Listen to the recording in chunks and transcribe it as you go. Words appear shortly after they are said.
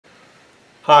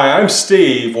Hi, I'm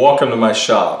Steve. Welcome to my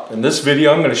shop. In this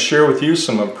video I'm going to share with you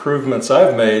some improvements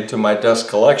I've made to my dust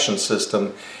collection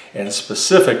system, and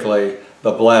specifically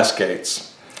the blast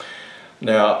gates.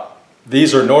 Now,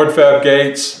 these are Nordfab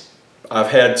gates.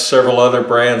 I've had several other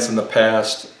brands in the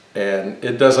past, and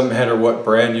it doesn't matter what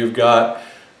brand you've got,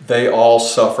 they all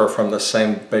suffer from the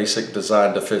same basic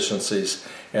design deficiencies.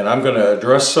 And I'm going to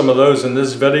address some of those in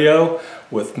this video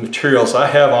with materials I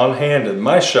have on hand in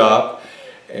my shop,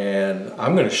 and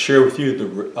I'm going to share with you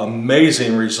the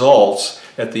amazing results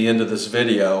at the end of this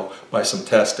video by some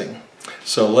testing.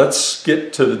 So let's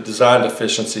get to the design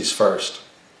deficiencies first.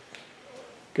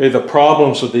 Okay, the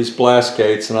problems with these blast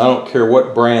gates, and I don't care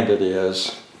what brand it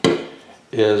is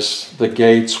the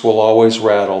gates will always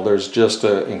rattle. There's just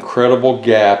an incredible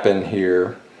gap in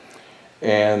here,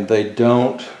 and they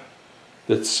don't,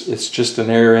 it's just an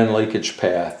air in leakage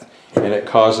path, and it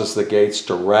causes the gates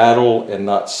to rattle and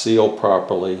not seal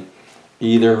properly,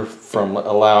 either from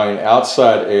allowing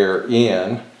outside air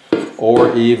in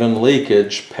or even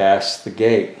leakage past the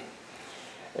gate.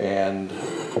 And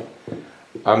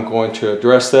I'm going to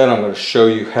address that. I'm going to show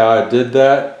you how I did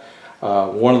that.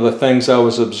 One of the things I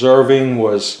was observing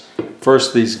was,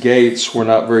 first, these gates were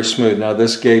not very smooth. Now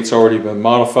this gate's already been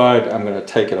modified. I'm going to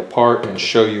take it apart and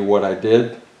show you what I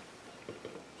did.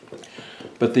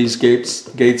 But these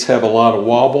gates have a lot of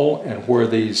wobble, and where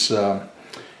these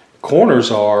corners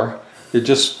are, it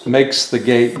just makes the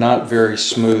gate not very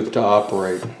smooth to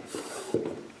operate.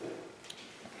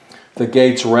 The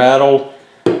gates rattle,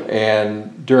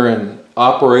 and during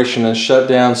operation and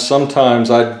shutdown, sometimes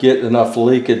I'd get enough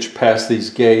leakage past these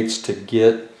gates to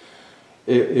get,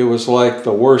 it was like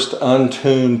the worst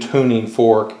untuned tuning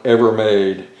fork ever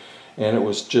made, and it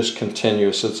was just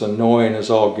continuous. It's annoying as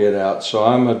all get out. So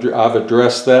I've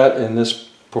addressed that in this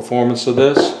performance of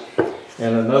this.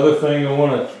 And another thing I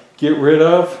want to get rid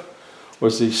of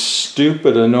was these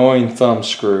stupid annoying thumb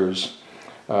screws.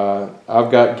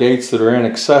 I've got gates that are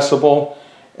inaccessible,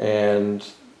 and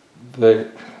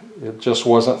it just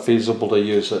wasn't feasible to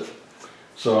use it.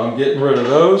 So I'm getting rid of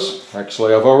those.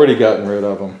 Actually, I've already gotten rid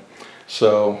of them.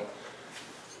 So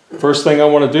first thing I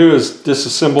want to do is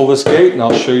disassemble this gate, and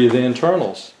I'll show you the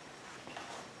internals.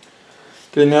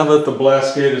 Okay, now that the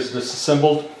blast gate is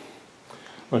disassembled,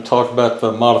 I'm going to talk about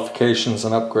the modifications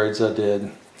and upgrades I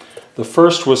did. The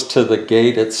first was to the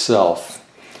gate itself.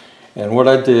 And what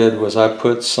I did was I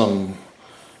put some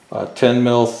 10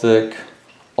 mil thick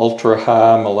ultra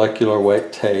high molecular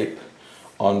weight tape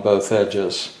on both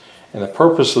edges, and the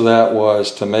purpose of that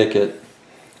was to make it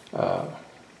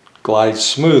glide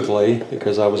smoothly,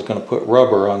 because I was going to put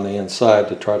rubber on the inside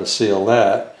to try to seal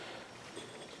that.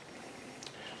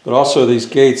 But also, these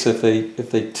gates, if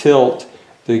they tilt,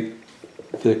 the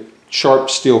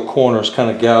sharp steel corners kind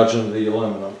of gouge into the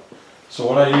aluminum. So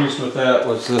what I used with that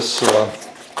was this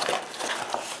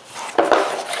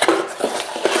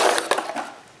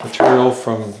material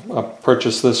from, I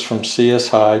purchased this from CS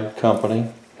Hyde Company,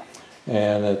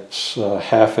 and it's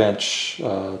half-inch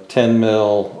 10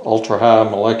 mil ultra high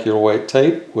molecular weight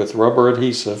tape with rubber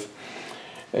adhesive,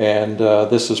 and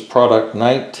this is product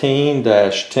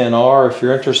 19-10R. If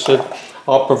you're interested,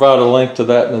 I'll provide a link to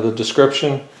that in the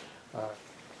description.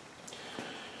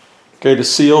 Okay, to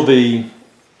seal the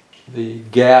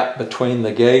gap between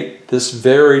the gate, this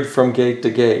varied from gate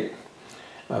to gate,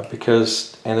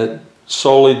 and it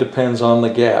solely depends on the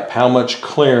gap, how much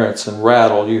clearance and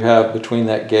rattle you have between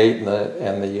that gate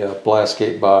and the blast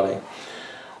gate body.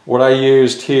 What I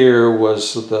used here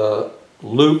was the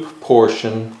loop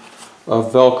portion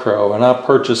of Velcro, and I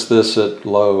purchased this at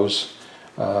Lowe's.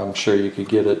 I'm sure you could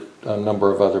get it a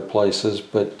number of other places,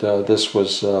 but this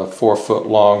was 4 foot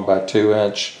long by 2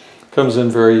 inch. Comes in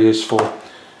very useful,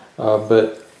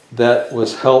 but that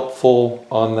was helpful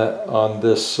on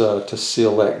this to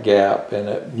seal that gap, and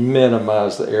it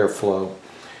minimized the airflow.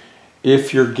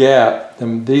 If your gap,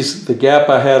 the gap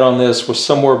I had on this was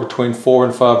somewhere between 4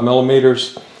 and 5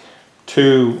 millimeters.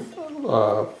 2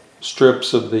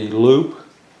 strips of the loop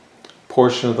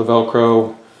portion of the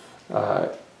Velcro,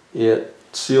 it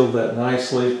sealed that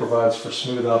nicely, provides for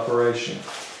smooth operation.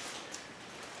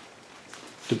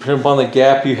 Depending upon the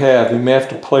gap you may have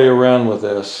to play around with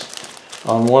this.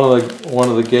 On one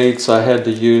of the gates, I had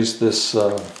to use this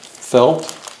felt,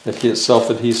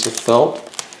 self-adhesive felt.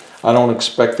 I don't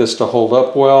expect this to hold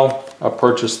up well. I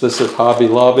purchased this at Hobby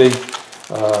Lobby,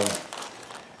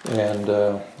 and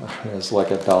it's like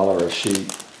 $1 a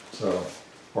sheet, so,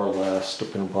 or less,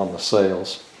 depending upon the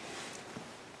sales.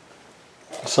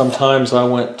 Sometimes I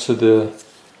went to the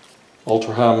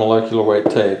ultra high molecular weight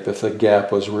tape if the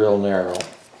gap was real narrow.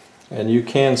 And you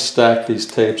can stack these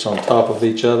tapes on top of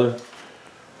each other.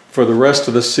 for the rest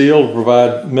of the seal to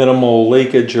provide minimal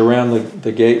leakage around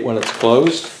the gate when it's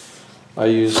closed. I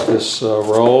use this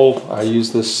roll. I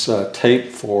use this tape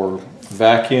for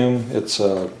vacuum. It's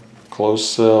a closed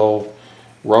cell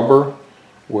rubber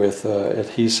with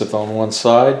adhesive on one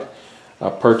side. I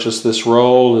purchased this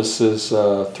roll. This is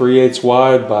 3/8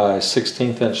 wide by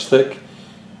 1/16 inch thick.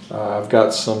 I've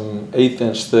got some 1/8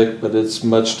 inch thick, but it's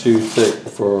much too thick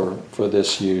for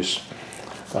this use.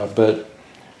 But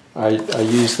I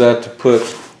use that to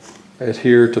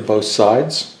adhere to both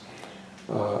sides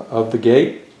of the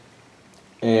gate.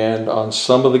 And on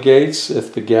some of the gates,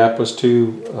 if the gap was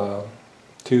too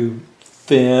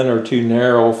thin or too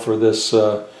narrow for this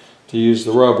to use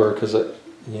the rubber, because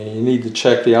you need to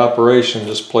check the operation,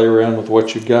 just play around with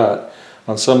what you got.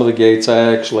 On some of the gates,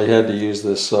 I actually had to use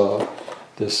this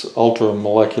ultra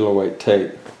molecular weight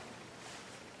tape.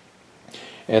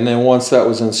 And then once that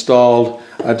was installed,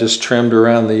 I just trimmed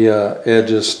around the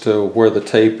edges to where the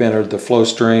tape entered the flow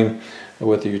stream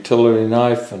with a utility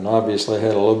knife, and obviously I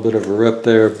had a little bit of a rip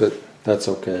there, but that's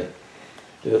okay.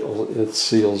 It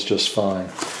seals just fine.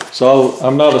 So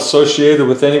I'm not associated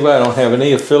with anybody. I don't have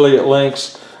any affiliate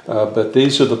links, but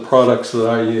these are the products that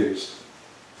I use.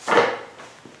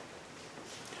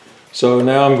 So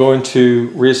now I'm going to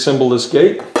reassemble this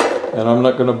gate, and I'm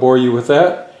not going to bore you with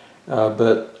that,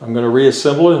 but I'm going to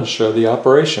reassemble it and show the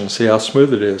operation, see how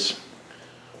smooth it is.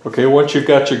 Okay, once you've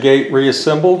got your gate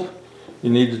reassembled, you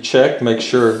need to check, make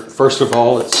sure, first of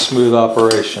all, it's smooth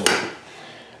operation.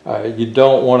 You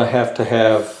don't want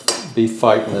to be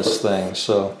fighting this thing.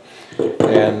 So,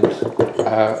 and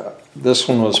this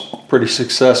one was pretty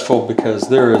successful because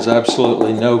there is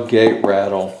absolutely no gate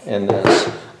rattle in this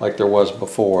like there was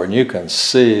before, and you can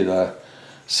see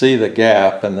the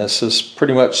gap, and this is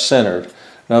pretty much centered.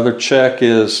 Another check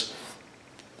is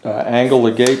angle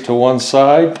the gate to one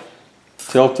side,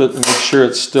 tilt it, and make sure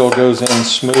it still goes in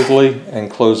smoothly and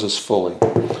closes fully.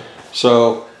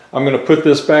 So I'm going to put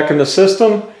this back in the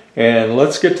system, and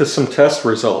let's get to some test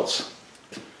results.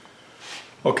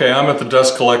 Okay, I'm at the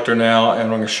dust collector now, and I'm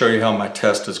going to show you how my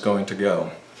test is going to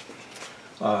go.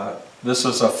 This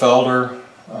is a Felder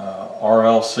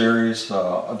RL series.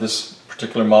 This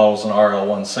particular model is an RL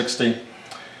 160,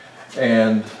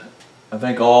 and I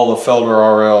think all the Felder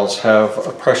RLs have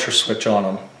a pressure switch on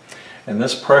them. And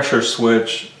this pressure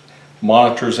switch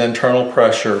monitors internal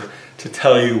pressure to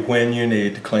tell you when you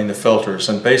need to clean the filters.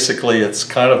 And basically it's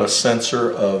kind of a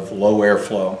sensor of low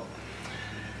airflow.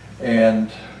 And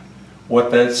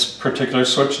what this particular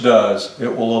switch does,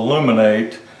 it will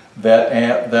illuminate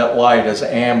that light as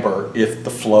amber if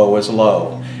the flow is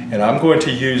low. And I'm going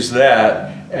to use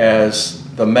that as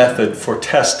the method for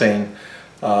testing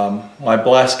my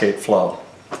blast gate flow.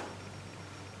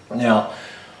 Now,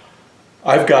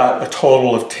 I've got a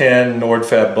total of 10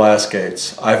 Nordfab blast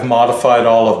gates. I've modified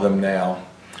all of them now.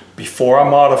 Before I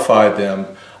modified them,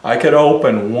 I could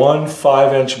open one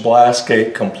 5-inch blast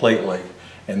gate completely,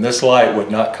 and this light would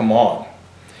not come on.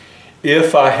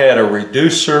 If I had a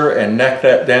reducer and neck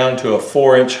that down to a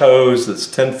 4-inch hose that's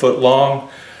 10 foot long,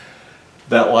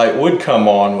 that light would come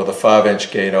on with a 5-inch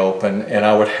gate open, and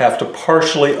I would have to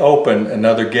partially open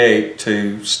another gate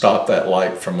to stop that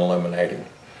light from illuminating,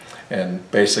 and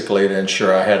basically to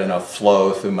ensure I had enough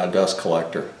flow through my dust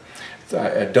collector.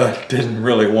 I didn't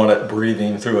really want it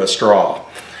breathing through a straw.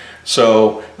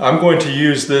 So I'm going to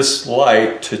use this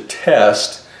light to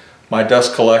test my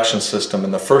dust collection system,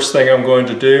 and the first thing I'm going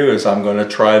to do is I'm going to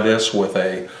try this with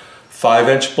a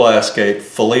 5-inch blast gate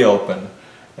fully open,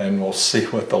 and we'll see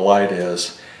what the light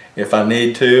is. If I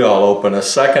need to, I'll open a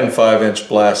second 5-inch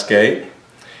blast gate,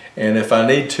 and if I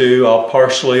need to, I'll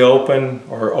partially open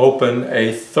or open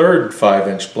a third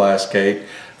 5-inch blast gate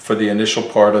for the initial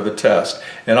part of the test.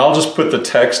 And I'll just put the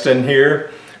text in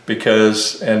here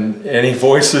because, and any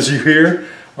voices you hear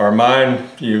are mine.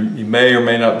 You may or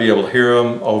may not be able to hear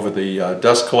them over the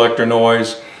dust collector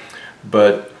noise,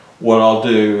 but what I'll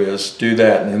do is do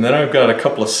that. And then I've got a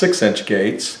couple of 6-inch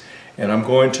gates, and I'm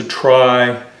going to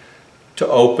try to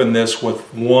open this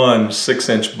with one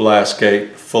 6-inch blast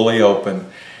gate fully open.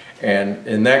 And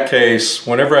in that case,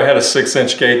 whenever I had a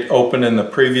 6-inch gate open in the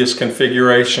previous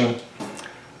configuration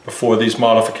before these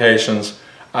modifications,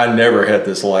 I never had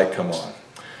this light come on.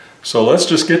 So let's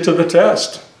just get to the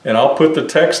test, and I'll put the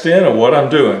text in of what I'm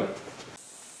doing.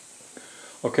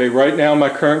 Okay, right now my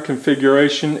current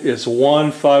configuration is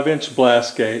one 5-inch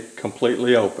blast gate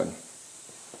completely open.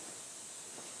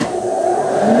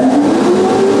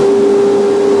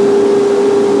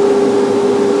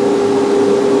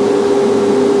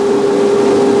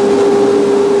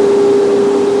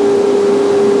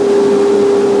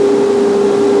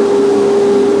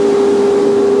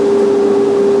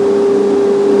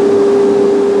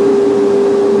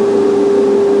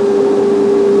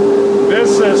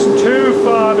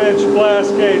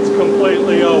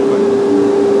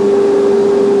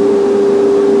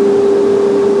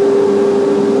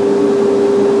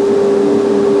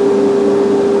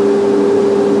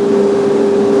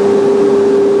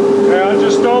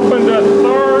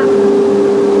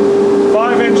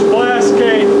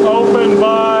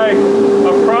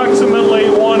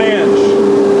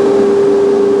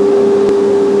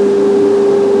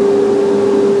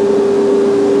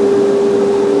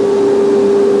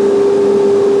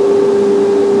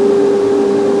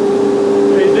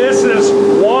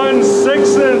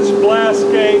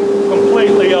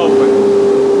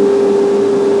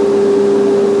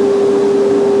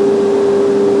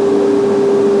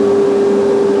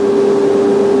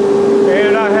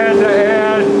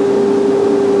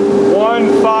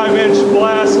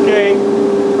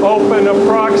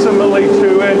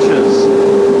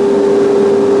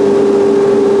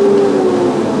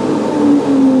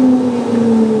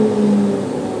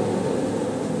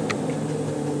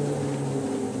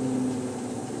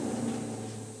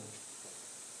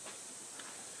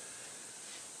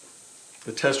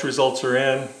 The test results are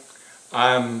in.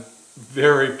 I'm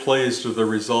very pleased with the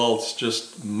results.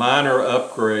 Just minor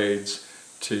upgrades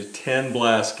to 10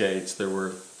 blast gates. There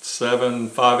were 7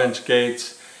 5-inch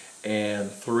gates and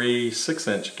 3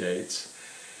 6-inch gates.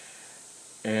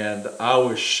 And I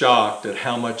was shocked at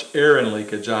how much air in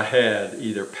leakage I had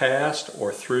either past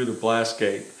or through the blast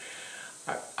gate.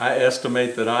 I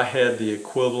estimate that I had the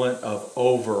equivalent of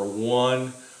over 1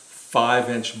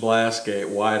 5-inch blast gate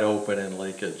wide open in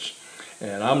leakage.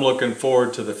 And I'm looking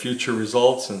forward to the future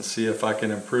results and see if I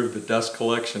can improve the dust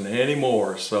collection any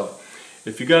more. So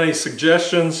if you got any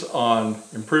suggestions on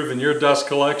improving your dust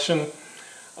collection,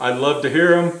 I'd love to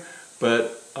hear them.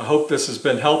 But I hope this has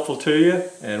been helpful to you,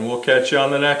 and we'll catch you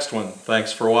on the next one.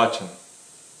 Thanks for watching.